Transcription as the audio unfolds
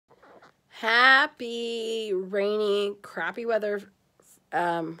Happy, rainy, crappy weather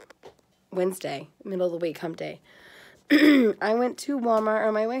Wednesday, middle of the week, hump day. I went to Walmart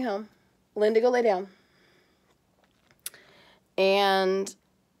on my way home. Linda, go lay down. And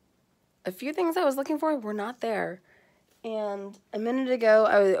a few things I was looking for were not there. And a minute ago,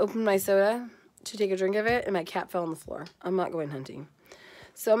 I opened my soda to take a drink of it, and my cat fell on the floor. I'm not going hunting.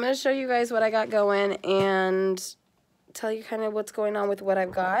 So I'm going to show you guys what I got going and tell you kind of what's going on with what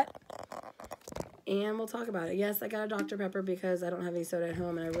I've got. And we'll talk about it. Yes, I got a Dr. Pepper because I don't have any soda at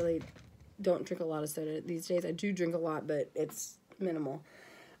home, and I really don't drink a lot of soda these days. I do drink a lot, but it's minimal.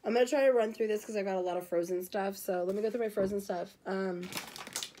 I'm going to try to run through this because I've got a lot of frozen stuff. So let me go through my frozen stuff.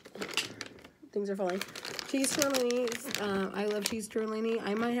 Things are falling. Cheese tortellinis. I love cheese tortellini.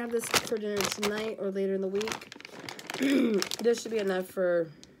 I might have this for dinner tonight or later in the week. This should be enough for...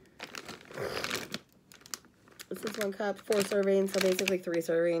 This is 1 cup, 4 servings, so basically 3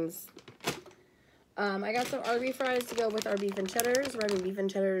 servings. I got some RB fries to go with our beef and cheddars. We're having beef and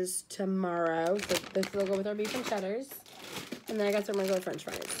cheddars tomorrow, so this will go with our beef and cheddars. And then I got some regular french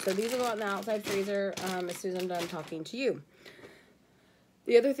fries. So these will go out in the outside freezer as soon as I'm done talking to you.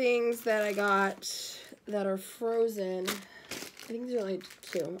 The other things that I got that are frozen, I think these are only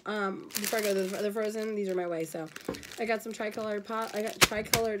 2. Before I go to the frozen, these are my way. So I got some tricolored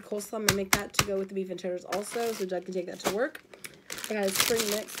tricolored coleslaw. I'm going to make that to go with the beef and cheddars also, so Doug can take that to work. I got a spring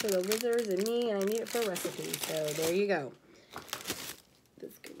mix for the lizards and me, and I need it for a recipe. So there you go.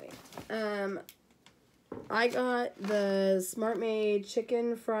 This could wait. I got the Smart Made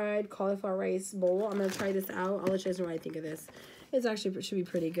chicken fried cauliflower rice bowl. I'm going to try this out. I'll let you guys know what I think of this. It's actually should be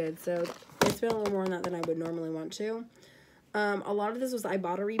pretty good. So I spent a little more on that than I would normally want to. A lot of this was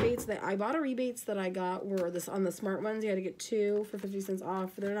Ibotta rebates. The Ibotta rebates that I got were on the smart ones. You had to get 2 for 50 cents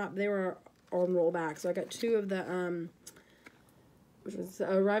off. They were on rollback. So I got 2 of the which was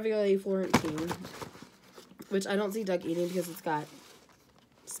a ravioli Florentine, which I don't see Doug eating because it's got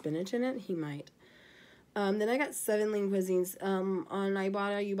spinach in it. He might. Then I got 7 lean cuisines. On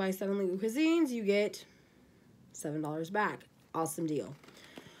Ibotta, you buy 7 lean cuisines, you get $7 back. Awesome deal.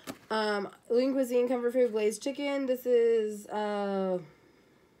 Lean Cuisine Comfort Food Glazed Chicken. This is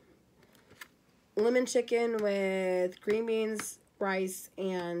lemon chicken with green beans, rice,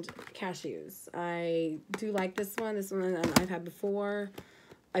 and cashews. I do like this one. This one I've had before.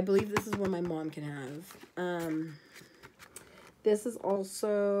 I believe this is one my mom can have. This is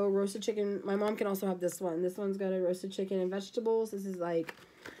also roasted chicken. My mom can also have this one. This one's got a roasted chicken and vegetables. This is like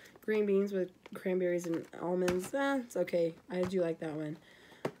green beans with cranberries and almonds. It's okay. I do like that one.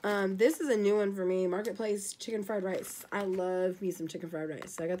 This is a new one for me. Marketplace chicken fried rice. I love me some chicken fried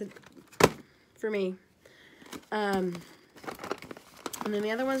rice. So I got the for me. And then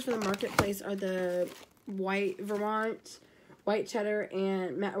the other ones for the Marketplace are the Vermont white cheddar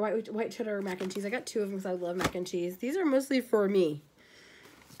and white cheddar mac and cheese. I got 2 of them because I love mac and cheese. These are mostly for me.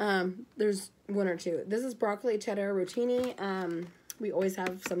 There's 1 or 2. This is broccoli cheddar rotini. We always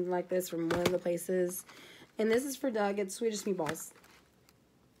have something like this from one of the places. And this is for Doug. It's Swedish meatballs.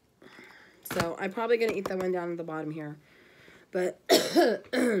 So I'm probably going to eat that one down at the bottom here. But,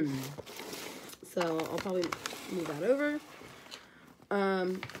 so I'll probably move that over.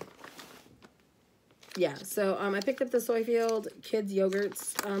 Yeah, so I picked up the Soyfield Kids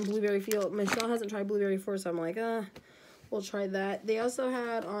Yogurts, Blueberry Field. Michelle hasn't tried Blueberry before, so I'm like, we'll try that. They also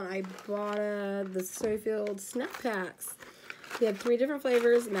had on Ibotta the Soyfield Snack Packs. They have 3 different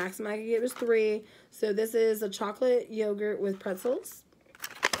flavors. Maximum I could get was 3. So this is a chocolate yogurt with pretzels.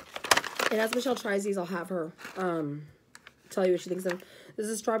 And as Michelle tries these, I'll have her tell you what she thinks of them. This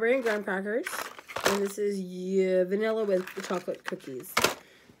is strawberry and graham crackers. And this is vanilla with chocolate cookies.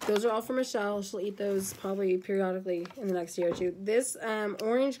 Those are all for Michelle. She'll eat those probably periodically in the next year or 2. This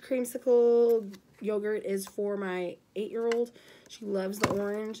orange creamsicle yogurt is for my 8-year-old. She loves the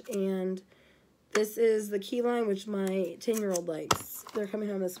orange. And this is the key lime, which my 10-year-old likes. They're coming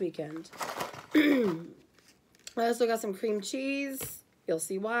home this weekend. I also got some cream cheese. You'll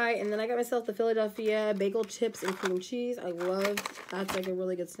see why. And then I got myself the Philadelphia bagel chips and cream cheese. That's like a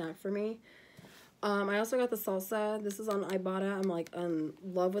really good snack for me. I also got the salsa. This is on Ibotta. I'm like in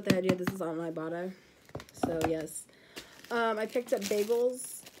love with the idea this is on Ibotta. So yes. I picked up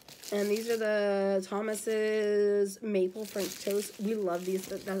bagels. And these are the Thomas's Maple French Toast. We love these,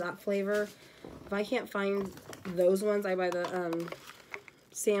 that flavor. If I can't find those ones, I buy the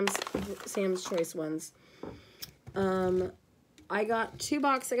Sam's Choice ones. I got 2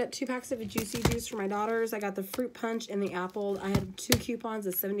 packs of Juicy Juice for my daughters. I got the fruit punch and the apple. I had 2 coupons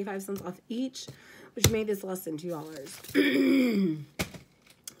of 75 cents off each, which made this less than $2.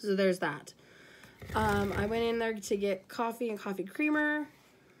 So there's that. I went in there to get coffee and coffee creamer.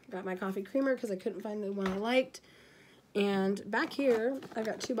 Got my coffee creamer because I couldn't find the one I liked. And back here, I've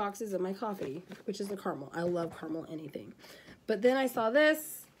got 2 boxes of my coffee, which is the caramel. I love caramel anything. But then I saw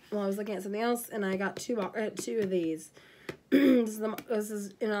this while I was looking at something else, and I got 2 of these. This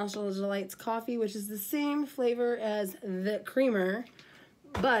is International Delights coffee, which is the same flavor as the creamer,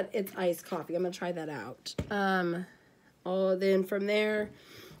 but it's iced coffee. I'm going to try that out. Then from there,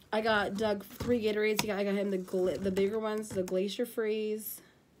 I got Doug 3 Gatorades. I got him the bigger ones, the Glacier Freeze,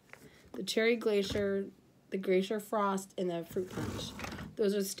 the Cherry Glacier, the Glacier Frost, and the Fruit Punch.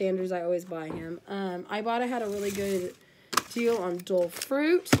 Those are the standards I always buy him. Ibotta had a really good deal on Dole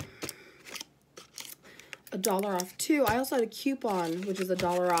Fruit. $1 off too. I also had a coupon, which is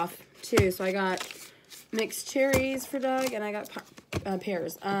 $1 off too. So I got mixed cherries for Doug, and I got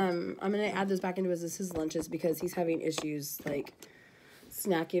pears. I'm going to add those back into his lunches because he's having issues like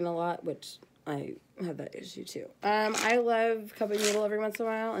snacking a lot, which I have that issue too. I love cup of noodle every once in a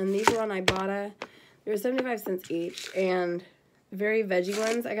while, and these were on Ibotta. They were 75 cents each, and very veggie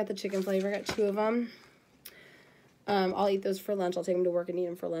ones. I got the chicken flavor. I got 2 of them. I'll eat those for lunch. I'll take them to work and eat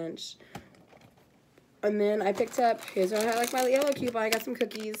them for lunch. And then I picked up, here's where I had like my yellow coupon. I got some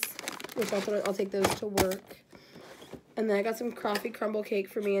cookies, which I'll take those to work. And then I got some coffee crumble cake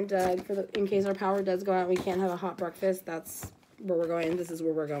for me and Doug in case our power does go out and we can't have a hot breakfast. That's where we're going. This is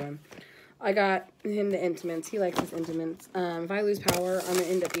where we're going. I got him the Intimates. He likes his Intimates. If I lose power, I'm going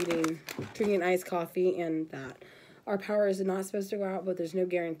to end up drinking iced coffee and that. Our power is not supposed to go out, but there's no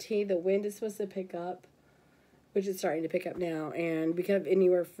guarantee. The wind is supposed to pick up, which is starting to pick up now. And we could have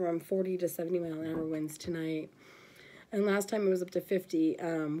anywhere from 40 to 70 mile an hour winds tonight. And last time it was up to 50.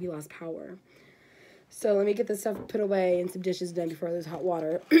 We lost power. So let me get this stuff put away and some dishes done before I lose hot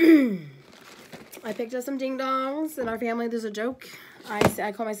water. I picked up some ding-dongs. In our family, there's a joke.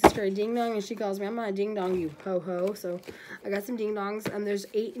 I call my sister a ding-dong, and she calls me, I'm not a ding-dong, you ho-ho. So I got some ding-dongs, and there's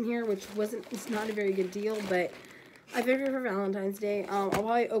 8 in here, which it's not a very good deal, but I figured for Valentine's Day, I'll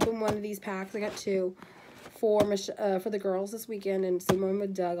probably open one of these packs. I got 2 for the girls this weekend, and some one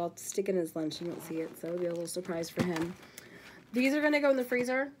with Doug. I'll stick in his lunch. You won't see it, so it'll be a little surprise for him. These are going to go in the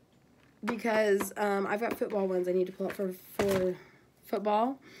freezer because I've got football ones I need to pull up for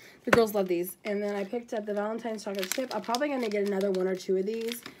football. The girls love these. And then I picked up the Valentine's chocolate chip. I'm probably going to get another 1 or 2 of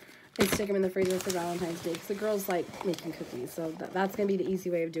these and stick them in the freezer for Valentine's Day because the girls like making cookies. So that's going to be the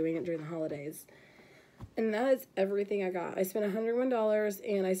easy way of doing it during the holidays. And that is everything I got. I spent $101,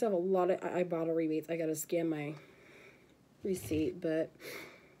 and I still have a lot of Ibotta rebates. I got to scan my receipt, but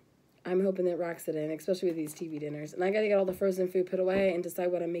I'm hoping that racks it in, especially with these TV dinners. And I got to get all the frozen food put away and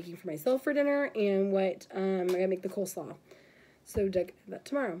decide what I'm making for myself for dinner and what I got to make the coleslaw. So Doug that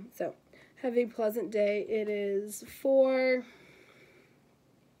tomorrow. So have a pleasant day. It is 4:30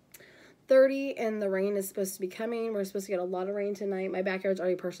 and the rain is supposed to be coming. We're supposed to get a lot of rain tonight. My backyard's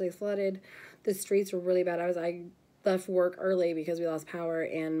already partially flooded. The streets were really bad. I left work early because we lost power,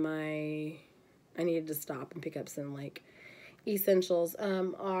 and I needed to stop and pick up some like essentials.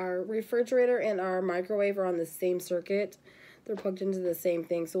 Our refrigerator and our microwave are on the same circuit. They're plugged into the same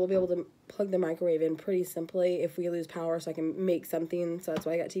thing, so we'll be able to plug the microwave in pretty simply if we lose power, so I can make something. So that's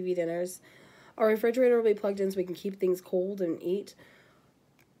why I got TV dinners. Our refrigerator will be plugged in so we can keep things cold and eat.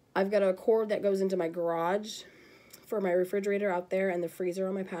 I've got a cord that goes into my garage for my refrigerator out there and the freezer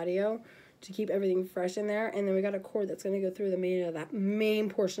on my patio to keep everything fresh in there. And then we got a cord that's going to go through the main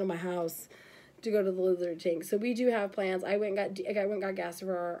portion of my house to go to the lizard tank. So we do have plans. I went and got gas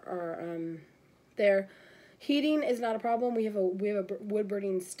for our there. Heating is not a problem. We have a wood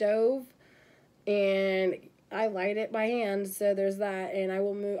burning stove, and I light it by hand. So there's that. And I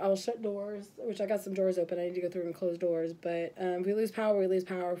will shut doors, which I got some doors open. I need to go through and close doors. But if we lose power, we lose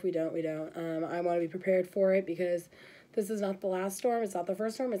power. If we don't, we don't. I want to be prepared for it because this is not the last storm. It's not the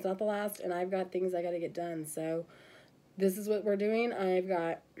first storm. It's not the last. And I've got things I got to get done. So this is what we're doing. I've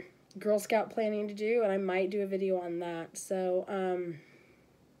got Girl Scout planning to do, and I might do a video on that. So,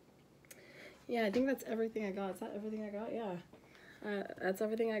 yeah, I think that's everything I got. Is that everything I got? Yeah. That's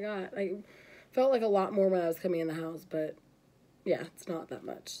everything I got. I felt like a lot more when I was coming in the house, but yeah, it's not that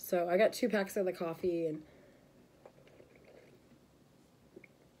much. So I got 2 packs of the coffee and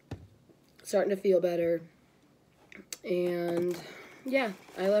starting to feel better. And yeah,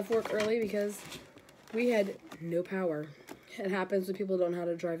 I left work early because we had no power. It happens when people don't know how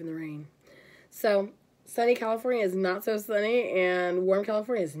to drive in the rain. So sunny California is not so sunny, and warm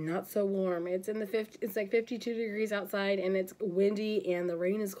California is not so warm. It's in the it's like 52 degrees outside, and it's windy, and the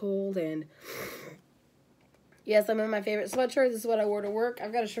rain is cold. And yes, I'm in my favorite sweatshirt. This is what I wore to work.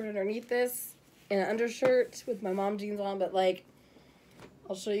 I've got a shirt underneath this and an undershirt with my mom jeans on, but like,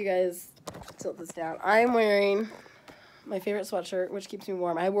 I'll show you guys. Tilt this down. I'm wearing my favorite sweatshirt, which keeps me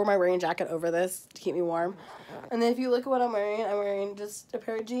warm. I wore my rain jacket over this to keep me warm. And then if you look at what I'm wearing just a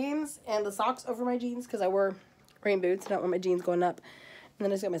pair of jeans and the socks over my jeans because I wore rain boots. I don't want my jeans going up. And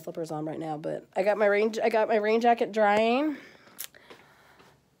then I just got my slippers on right now. But I got my rain jacket drying.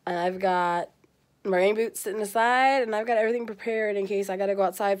 And I've got my rain boots sitting aside, and I've got everything prepared in case I got to go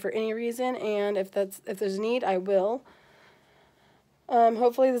outside for any reason. And if there's a need, I will.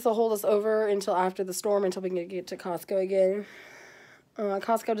 Hopefully this will hold us over until after the storm, until we can get to Costco again.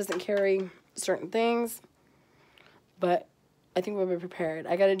 Costco doesn't carry certain things, but I think we'll be prepared.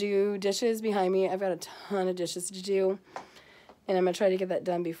 I got to do dishes behind me. I've got a ton of dishes to do, and I'm going to try to get that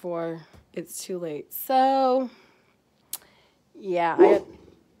done before it's too late. So, yeah,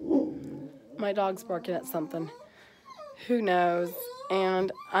 my dog's barking at something. Who knows?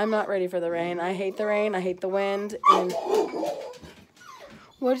 And I'm not ready for the rain. I hate the rain. I hate the wind. And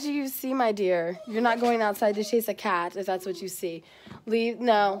what do you see, my dear? You're not going outside to chase a cat if that's what you see. Leave.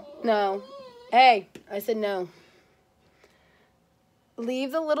 No. No. Hey, I said no.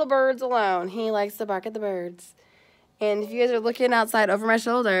 Leave the little birds alone. He likes to bark at the birds. And if you guys are looking outside over my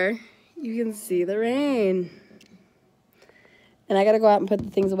shoulder, you can see the rain. And I got to go out and put the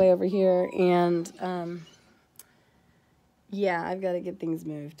things away over here. And, yeah, I've got to get things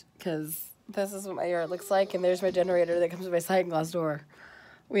moved. Because this is what my yard looks like. And there's my generator that comes with my sliding glass door.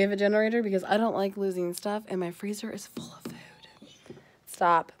 We have a generator because I don't like losing stuff. And my freezer is full of food.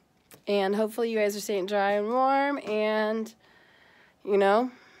 Stop. And hopefully you guys are staying dry and warm. And, you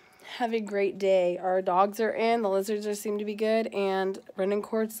know, have a great day. Our dogs are in. The lizards seem to be good. And running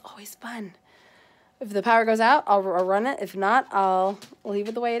cords is always fun. If the power goes out, I'll run it. If not, I'll leave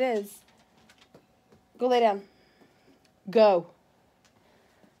it the way it is. Go lay down. Go.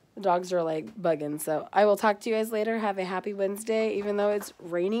 The dogs are like bugging. So I will talk to you guys later. Have a happy Wednesday, even though it's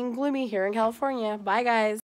raining gloomy here in California. Bye, guys.